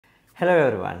Hello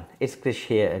everyone, it's Krish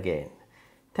here again.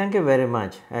 Thank you very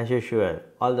much as usual,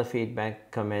 all the feedback,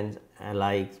 comments,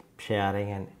 likes, sharing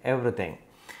and everything.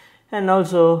 And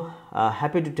also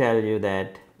happy to tell you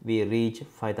that we reach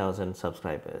 5,000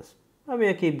 subscribers.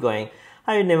 We keep going.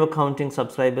 I never counting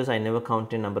subscribers, I never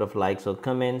counted number of likes or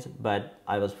comments, but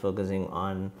I was focusing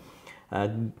on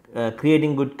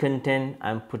creating good content.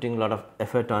 I'm putting a lot of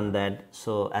effort on that,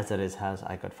 so as a result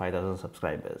I got 5,000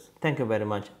 subscribers. Thank you very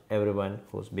much everyone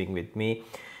who's being with me,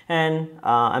 and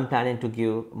I'm planning to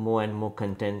give more and more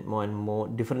content, more and more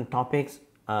different topics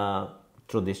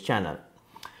through this channel.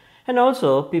 And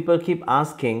also people keep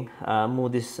asking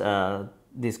move this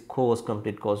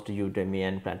complete course to Udemy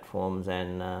and platforms,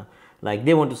 and like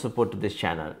they want to support to this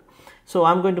channel. So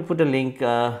I'm going to put a link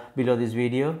below this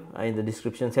video in the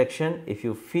description section. If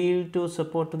you feel to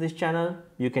support to this channel,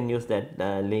 you can use that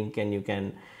link and you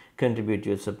can contribute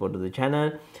your support to the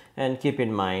channel. And keep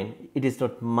in mind, it is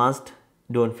not must.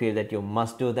 Don't feel that you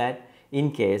must do that.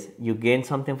 In case you gain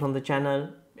something from the channel,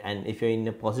 and if you're in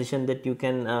a position that you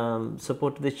can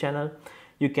support this channel,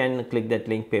 you can click that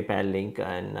link, PayPal link,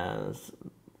 and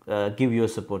give your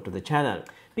support to the channel.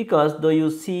 Because though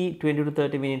you see 20 to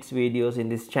 30 minutes videos in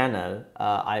this channel,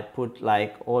 I put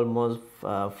like almost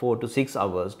 4 to 6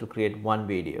 hours to create one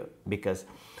video, because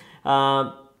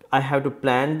I have to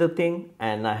plan the thing,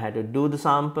 and I had to do the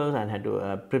samples, and had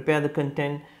to prepare the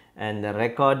content, and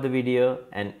record the video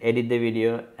and edit the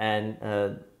video, and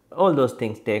all those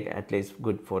things take at least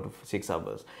good 4 to 6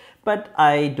 hours. But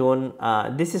I don't,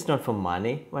 this is not for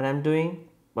money what I'm doing.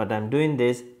 What I'm doing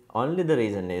this, only the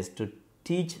reason is to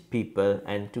teach people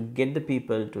and to get the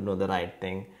people to know the right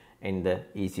thing in the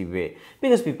easy way.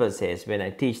 Because people says when I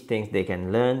teach things, they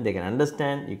can learn, they can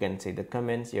understand. You can see the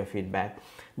comments, your feedback.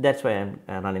 That's why I'm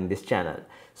running this channel.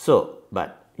 So,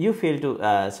 but you feel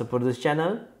to support this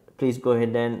channel, please go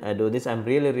ahead and do this. I'm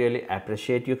really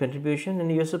appreciate your contribution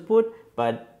and your support,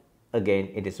 but again,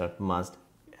 it is not must.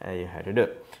 You have to do.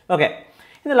 Okay.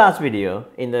 In the last video,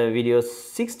 in the video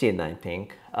 16, I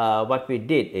think, what we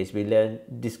did is we learned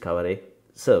discovery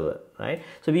server, right?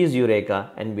 So we use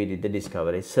Eureka and we did the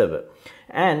discovery server,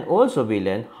 and also we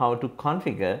learned how to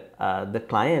configure the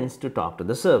clients to talk to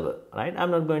the server, right? I'm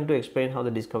not going to explain how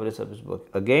the discovery service works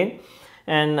again.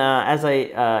 And as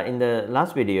I in the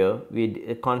last video,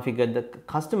 we configured the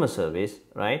customer service,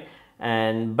 right?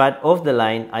 And but off the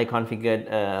line I configured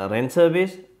rent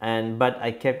service, and but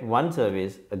I kept one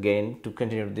service again to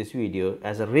continue this video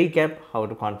as a recap how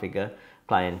to configure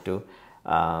client to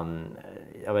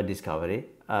our discovery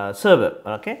server.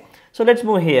 Okay, so let's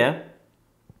move here.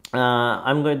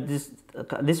 I'm going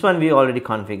this one we already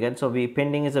configured, so we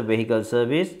pending is a vehicle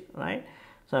service, right?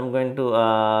 So I'm going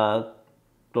to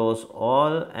close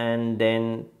all and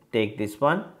then take this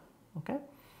one, okay,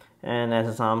 and as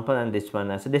a sample, and this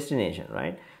one as a destination,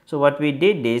 right? So what we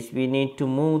did is we need to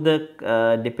move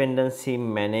the dependency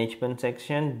management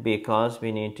section, because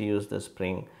we need to use the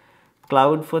Spring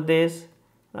Cloud for this,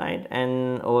 right?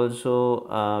 And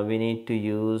also we need to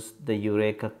use the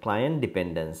Eureka client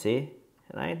dependency,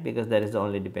 right? Because that is the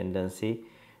only dependency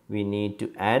we need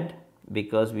to add,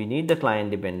 because we need the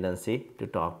client dependency to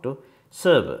talk to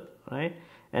server, right?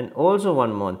 And also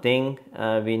one more thing,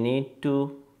 we need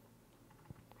to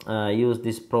use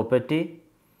this property,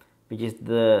 which is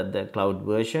the cloud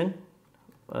version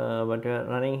what we are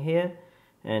running here,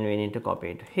 and we need to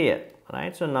copy it here,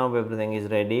 right? So now everything is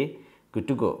ready, good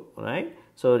to go, right?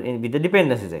 So with the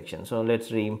dependency section, so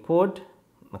let's re-import.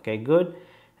 Okay, good.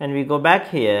 And we go back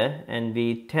here and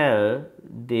we tell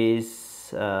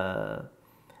this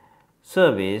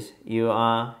service you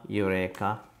are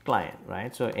Eureka client,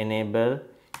 right? So enable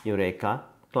Eureka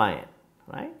client,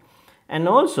 right? And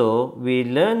also we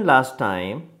learned last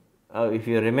time, if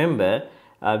you remember,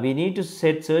 we need to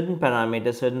set certain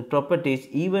parameters, certain properties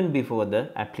even before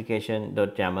the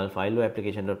application.yaml file or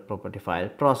application.property file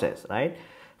process, right?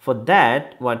 For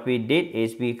that, what we did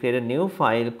is we created a new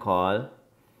file called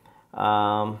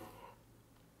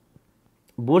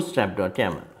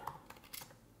bootstrap.yaml,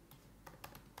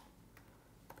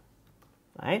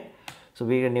 right? So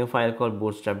we created a new file called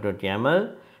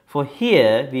bootstrap.yaml. For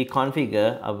here, we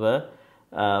configure our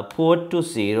port to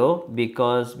 0,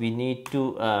 because we need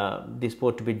to this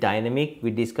port to be dynamic.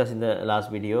 We discussed in the last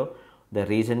video the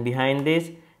reason behind this,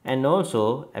 and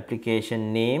also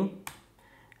application name,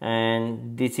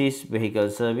 and this is vehicle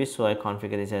service, so I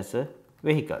configure this as a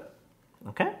vehicle,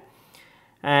 okay?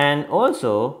 And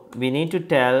also we need to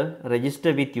tell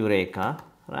register with Eureka,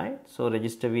 right? So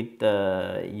register with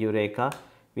Eureka,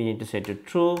 we need to set to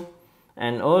true,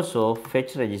 and also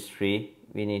fetch registry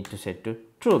we need to set to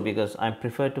true, because I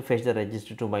prefer to fetch the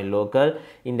register to my local.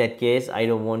 In that case, I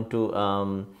don't want to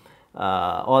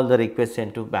all the requests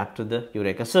sent to back to the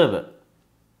Eureka server.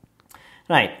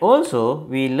 Right. Also,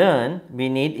 we learn we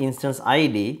need instance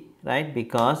ID, right,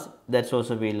 because that's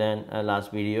also we learned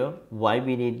last video why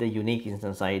we need the unique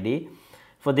instance ID.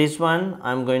 For this one,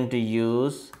 I'm going to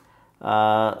use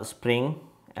Spring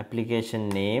application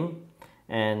name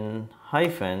and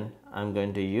hyphen. I'm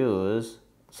going to use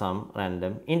some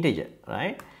random integer,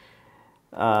 right,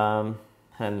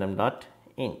 random dot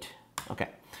int. Okay.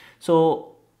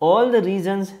 So all the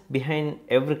reasons behind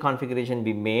every configuration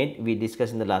we made, we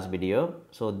discussed in the last video.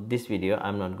 So this video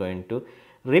I'm not going to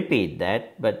repeat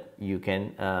that, but you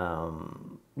can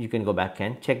go back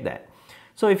and check that.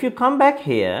 So if you come back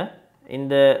here in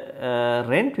the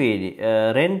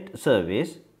rent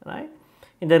service, right,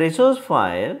 in the resource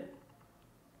file,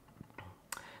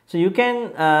 so you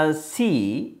can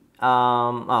see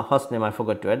first name I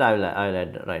forgot to add. I will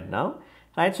add right now.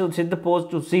 Right, so set the port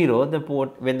to 0. The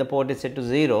port, when the port is set to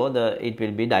 0, it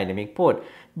will be dynamic port.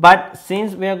 But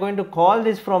since we are going to call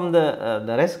this from the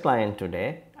REST client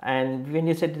today, and when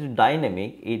you set it to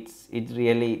dynamic, it's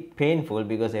really painful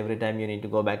because every time you need to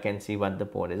go back and see what the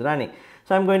port is running.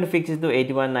 So I'm going to fix it to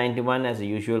 8191 as a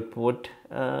usual port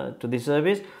to the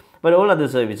service, but all other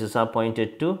services are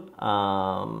pointed to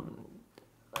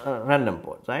random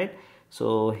ports, right?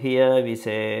 So here we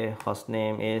say host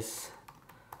name is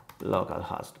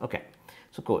localhost. Okay,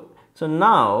 so cool. So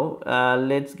now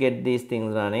let's get these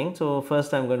things running. So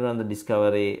first I'm going to run the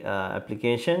discovery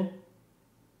application,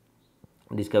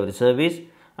 discovery service.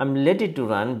 I'm let it to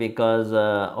run because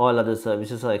all other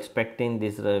services are expecting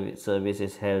this service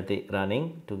is healthy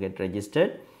running to get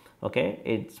registered. Okay,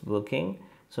 it's working.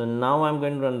 So now I'm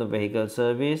going to run the vehicle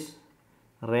service,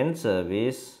 rent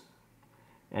service,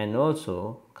 and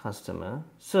also customer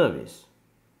service.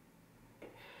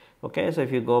 Okay, so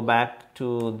if you go back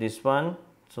to this one,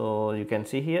 so you can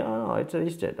see here, oh, it's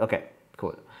registered. Okay,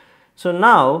 cool. So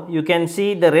now you can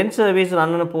see the rent service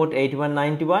run on a port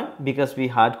 8191 because we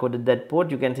hard coded that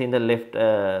port. You can see in the left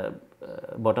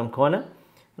bottom corner,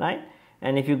 right?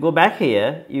 And if you go back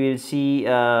here, you will see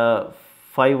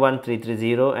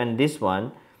 51330 and this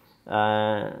one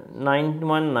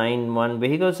 9191.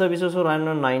 Vehicle service also run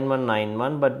on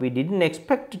 9191, but we didn't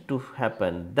expect it to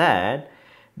happen that.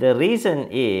 The reason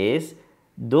is,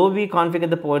 though we configure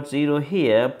the port 0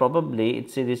 here, probably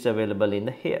it is available in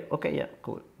the here. Okay, yeah,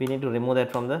 cool. We need to remove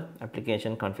that from the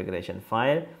application configuration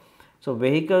file. So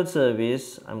vehicle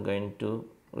service, I'm going to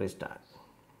restart.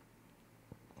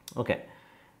 Okay,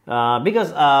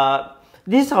 because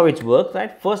this is how it works,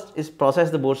 right? First is process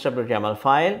the bootstrap.yaml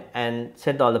file and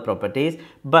set all the properties,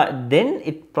 but then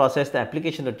it process the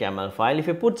application.yaml file. If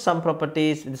you put some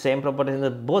properties, the same properties in the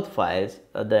both files,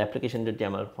 the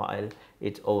application.yaml file,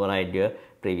 it's override your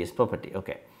previous property.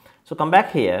 Okay, so come back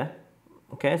here.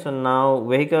 Okay, so now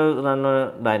vehicle run on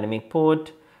a dynamic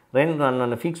port, rent run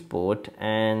on a fixed port,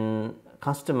 and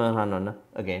customer run on a,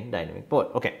 again, dynamic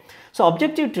port. Okay, so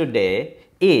objective today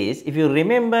is, if you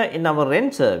remember in our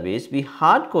rent service, we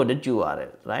hard coded URL,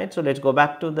 right? So let's go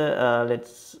back to the,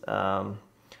 let's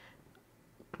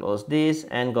close this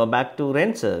and go back to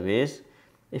rent service.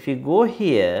 If you go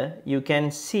here, you can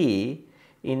see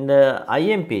in the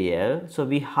IMPL, so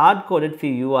we hard coded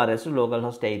few URLs to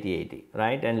localhost 8080,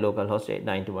 right? And localhost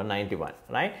 9191,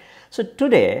 right? So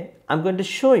today I'm going to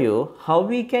show you how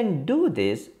we can do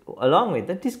this along with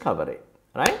the discovery,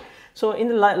 right? So in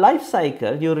the life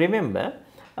cycle, you remember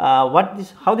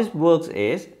how this works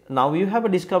is, now you have a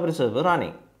discovery server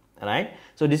running, right?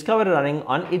 So discovery running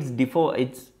on its default,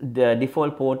 the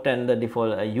default port and the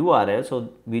default URL. So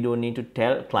we don't need to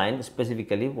tell client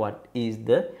specifically what is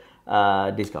the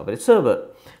discovery server.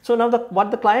 So now what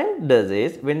the client does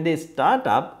is, when they start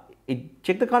up, it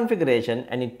check the configuration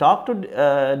and it talk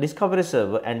to discovery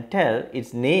server and tell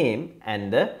its name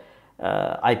and the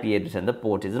IP address and the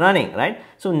port is running, right?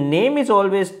 So name is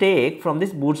always take from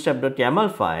this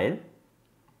bootstrap.yaml file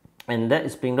and the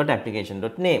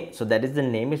spring.application.name. So that is the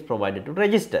name is provided to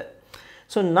register.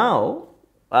 So now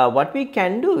what we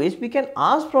can do is, we can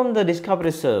ask from the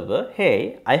discovery server,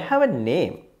 hey, I have a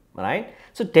name, right?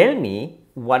 So tell me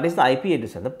what is the IP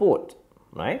address and the port,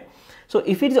 right? So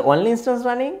if it is only instance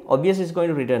running, obviously it's going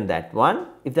to return that one.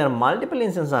 If there are multiple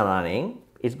instances are running,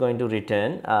 it's going to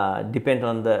return depend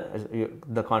on the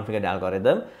configured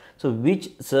algorithm. So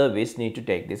which service need to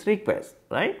take this request,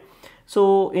 right?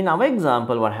 So in our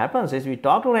example, what happens is, we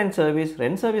talk to rent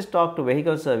service talk to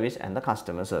vehicle service and the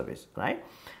customer service, right?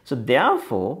 So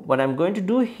therefore, what I'm going to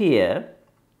do here,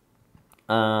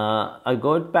 I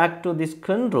go back to this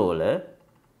controller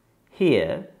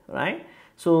here, right?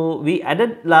 So we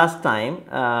added last time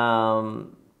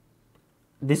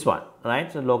this one,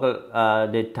 right? So local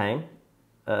date time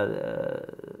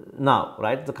now,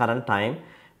 right? The current time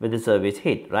with the service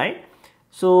hit, right?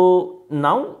 So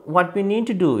now what we need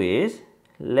to do is,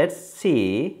 let's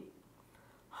see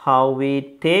how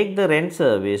we take the rent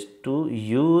service to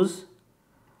use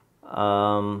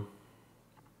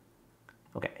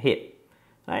okay, here,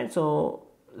 right? So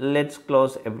let's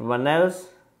close everyone else.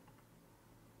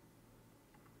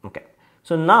 Okay,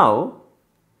 so now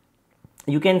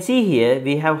you can see here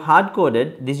we have hard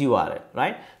coded this URL,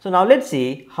 right? So now let's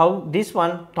see how this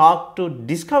one talk to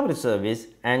discovery service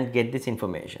and get this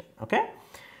information. Okay,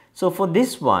 so for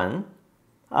this one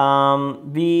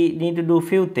we need to do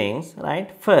few things,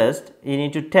 right? First you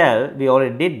need to tell, we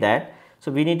already did that,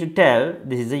 so we need to tell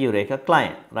this is a Eureka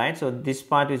client, right? So this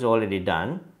part is already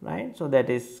done, right? So that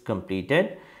is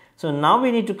completed. So now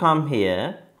we need to come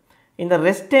here in the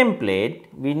REST template,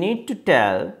 we need to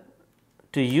tell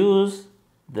to use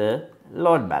the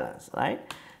load balance, right?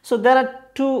 So there are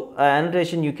two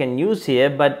annotation you can use here,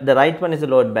 but the right one is the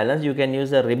load balance. You can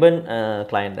use a ribbon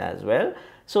client as well.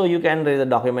 So you can read the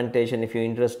documentation if you're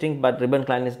interesting, but ribbon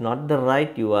client is not the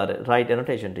right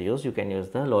annotation to use. You can use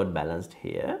the load balanced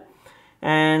here.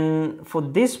 And for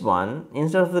this one,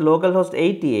 instead of the localhost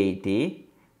 8080,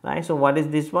 right? So what is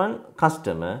this one?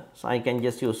 Customer. So I can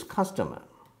just use customer,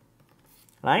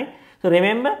 right? So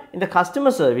remember, in the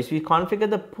customer service, we configure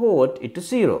the port it to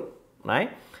 0,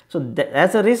 right? So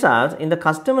as a result, in the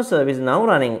customer service now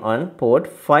running on port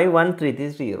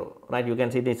 51330, right? You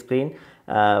can see the screen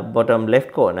bottom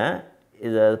left corner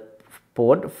is a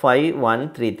port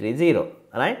 51330,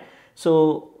 right?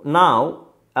 So now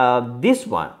this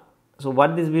one, so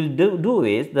what this will do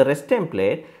is the REST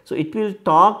template, so it will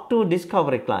talk to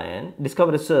discovery client,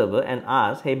 discovery server and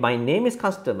ask, hey, my name is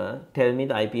customer, tell me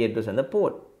the IP address and the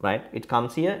port, right? It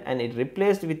comes here and it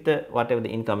replaced with the whatever the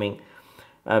incoming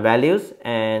values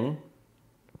and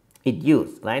it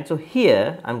used, right? So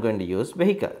here I'm going to use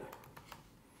vehicle,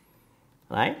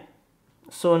 right?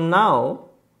 So now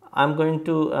I'm going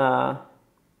to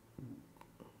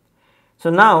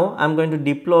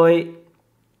deploy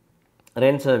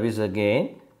rent service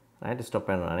again, right? Stop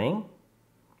and running.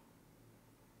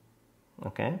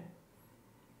 Okay,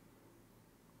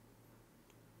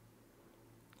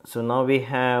 so now we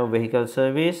have vehicle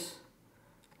service.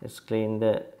 Let's clean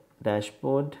the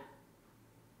dashboard,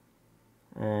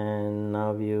 and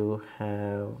now you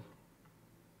have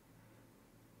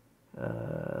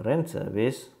rent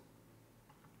service,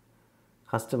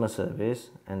 customer service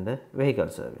and the vehicle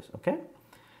service. Okay,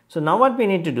 so now what we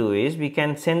need to do is we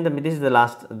can send this is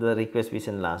the request we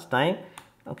sent last time.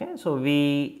 Okay, so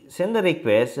we send the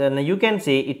request and you can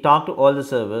see it talk to all the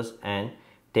servers and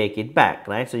take it back,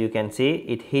 right? So you can see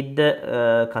it hit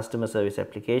the customer service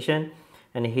application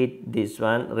and hit this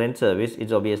one rent service.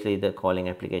 It's obviously the calling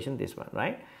application, this one,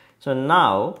 right? So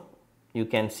now you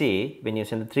can see when you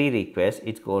send the 3 requests,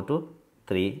 it go to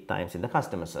 3 times in the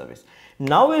customer service.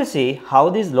 Now we'll see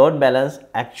how this load balance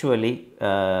actually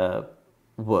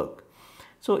work.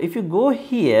 So if you go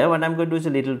here, what I'm going to do is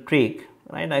a little trick,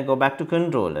 right? I go back to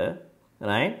controller,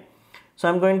 right? So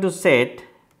I'm going to set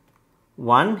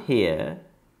 1 here,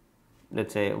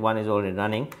 let's say 1 is already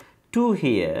running, 2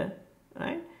 here,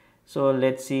 right? So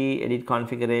let's see, edit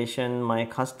configuration, my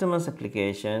customers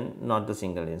application, not the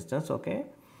single instance. Okay,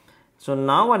 so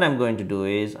now what I'm going to do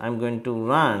is I'm going to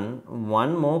run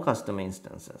 1 more customer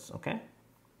instances. Okay,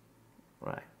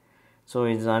 right, so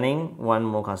it's running 1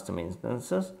 more customer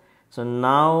instances. So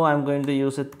now I'm going to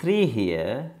use a 3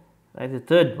 here, right, the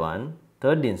third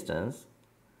instance,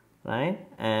 right,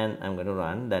 and I'm going to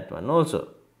run that one also.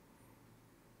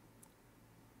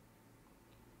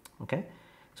 Okay,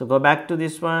 so go back to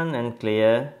this one and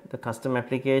clear. The custom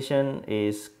application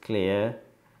is clear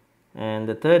and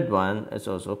the third one is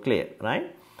also clear,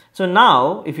 right? So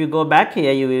now if you go back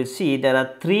here, you will see there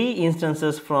are 3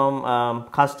 instances from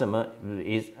customer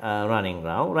is running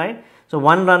now, right? So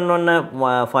one run on a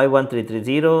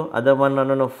 51330, other one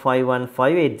run on a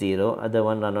 51580, other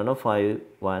one run on a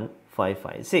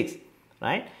 51556,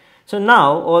 right? So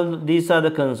now all these are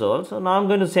the consoles. So now I'm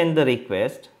going to send the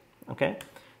request. Okay,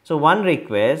 so one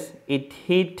request, it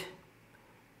hit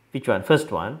which one?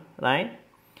 First one, right?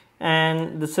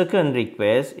 And the second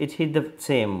request, it hit the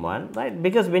same one, right?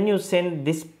 Because when you send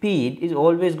this speed, it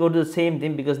always go to the same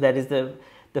thing because that is the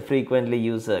frequently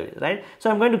used service, right? So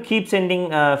I'm going to keep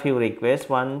sending a few requests,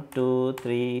 1, 2,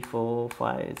 3, 4,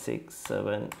 5, 6,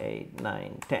 7, 8,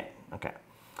 9, 10. Okay,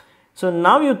 so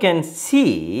now you can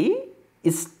see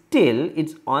it's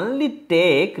only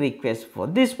take request for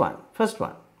this one, first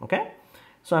one. Okay,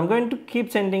 So I'm going to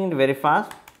keep sending it very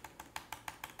fast.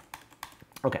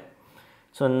 Okay.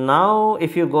 So now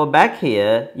if you go back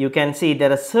here, you can see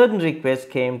there are certain requests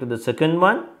came to the second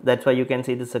one. That's why you can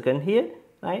see the second here,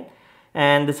 right?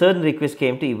 And the certain request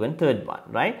came to even third one,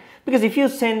 right? Because if you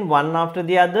send one after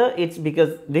the other, it's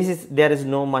because there is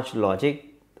no much logic.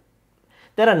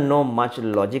 There are no much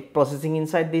logic processing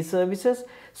inside these services.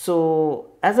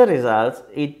 So as a result,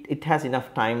 it has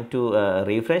enough time to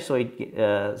refresh, so it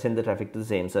send the traffic to the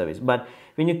same service. But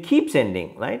when you keep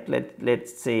sending, right?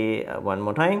 Let's say one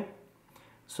more time.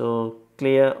 So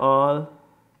clear all,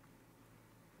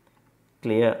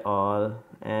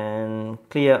 and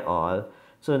clear all.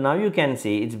 So now you can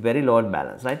see it's very load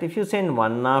balanced, right? If you send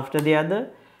one after the other,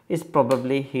 it's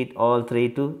probably hit all three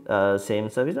to same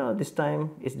service. Now this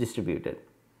time it's distributed,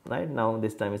 right? Now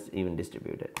this time it's even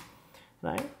distributed,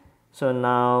 right? So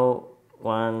now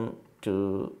 1,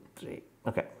 2, 3,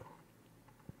 okay,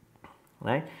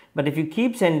 right? But if you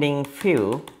keep sending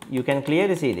few, you can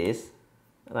clearly see this,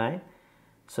 right?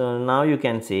 So now you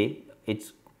can see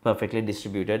it's perfectly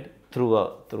distributed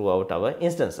throughout our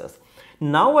instances.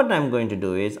 Now what I'm going to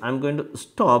do is I'm going to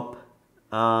stop,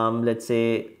 let's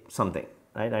say something,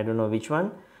 right? I don't know which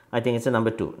one. I think it's a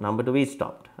number 2. Number 2 is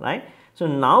stopped, right? So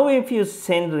now if you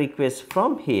send request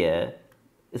from here,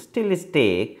 still is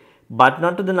take, but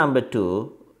not to the number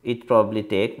 2, it probably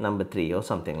take number 3 or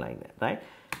something like that, right?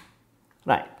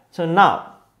 Right. So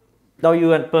now you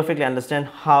will perfectly understand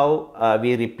how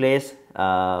we replace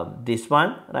this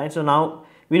one, right? So now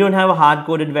we don't have hard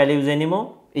coded values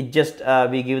anymore. It just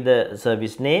we give the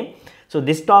service name. So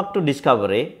this talk to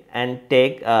discovery and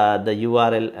take the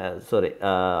URL,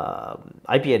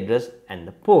 IP address and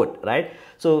the port, right?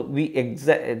 So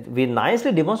we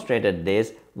nicely demonstrated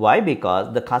this. Why?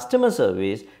 Because the customer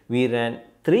service, we ran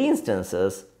 3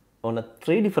 instances on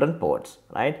 3 different ports,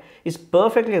 right? It's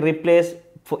perfectly replaced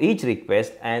for each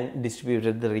request and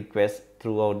distributed the request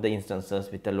throughout the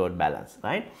instances with the load balance,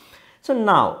 right? So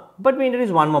now, but we introduce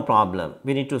one more problem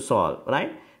we need to solve,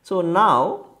 right? So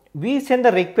now we send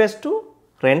the request to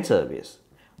rent service.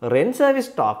 Rent service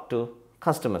talk to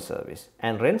customer service,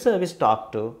 and rent service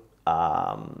talk to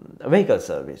vehicle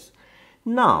service.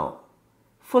 Now,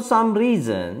 for some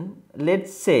reason,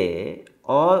 let's say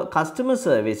all customer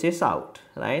service is out,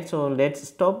 right? So let's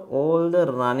stop all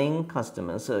the running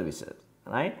customer services,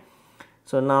 right?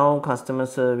 So now customer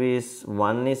service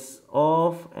 1 is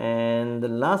off, and the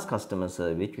last customer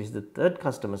service, which is the third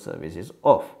customer service, is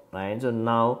off, right? So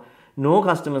now no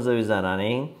customer service are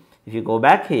running. If you go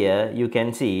back here, you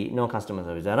can see no customer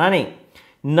service are running.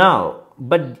 Now,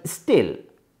 but still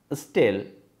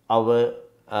our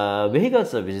vehicle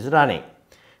service is running.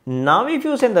 Now if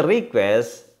you send the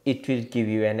request, it will give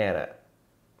you an error,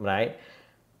 right?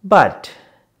 But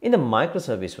in the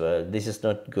microservice world, this is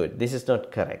not good. This is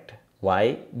not correct.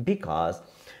 Why? Because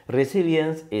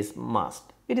resilience is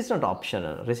must. It is not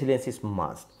optional. Resilience is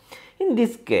must. In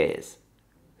this case,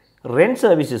 rent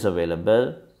service is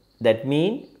available. That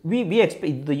means we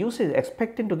expect the user is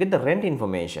expecting to get the rent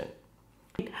information.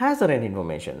 It has the rent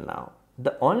information now.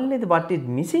 The only what is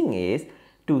missing is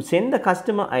to send the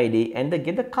customer ID and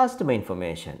get the customer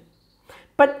information.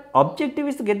 But objective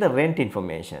is to get the rent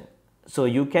information. So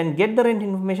you can get the rent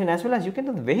information as well as you can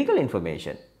get the vehicle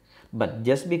information. But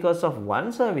just because of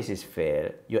one service is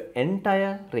failed, your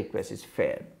entire request is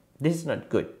failed. This is not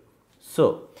good.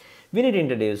 So we need to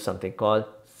introduce something called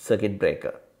circuit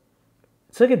breaker.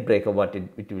 Circuit breaker, what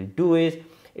it will do is,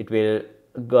 it will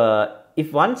go,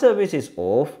 if one service is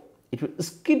off, it will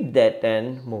skip that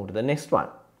and move to the next one,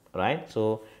 right?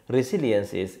 So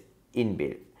resilience is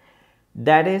inbuilt.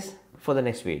 That is for the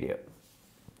next video,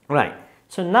 right?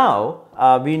 So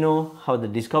now we know how the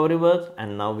discovery works,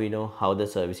 and now we know how the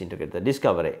service integrates the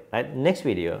discovery, right? Next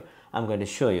video, I'm going to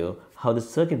show you how the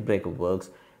circuit breaker works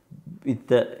with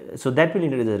the, so that will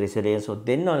introduce the resilience. So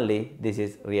then only this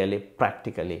is really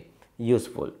practically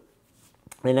useful.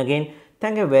 And again,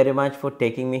 thank you very much for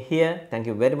taking me here. Thank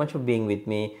you very much for being with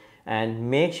me, and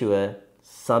make sure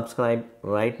subscribe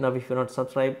right now if you're not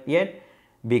subscribed yet,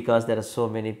 because there are so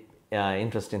many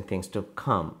interesting things to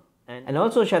come. And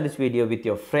also share this video with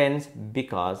your friends,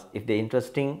 because if they're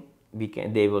interesting,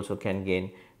 they also can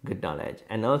gain good knowledge.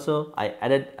 And also I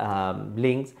added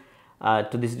links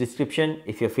to this description.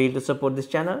 If you feel to support this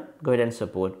channel, go ahead and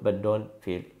support, but don't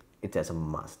feel it as a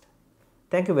must.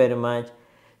 Thank you very much.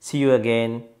 See you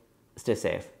again. Stay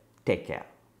safe. Take care.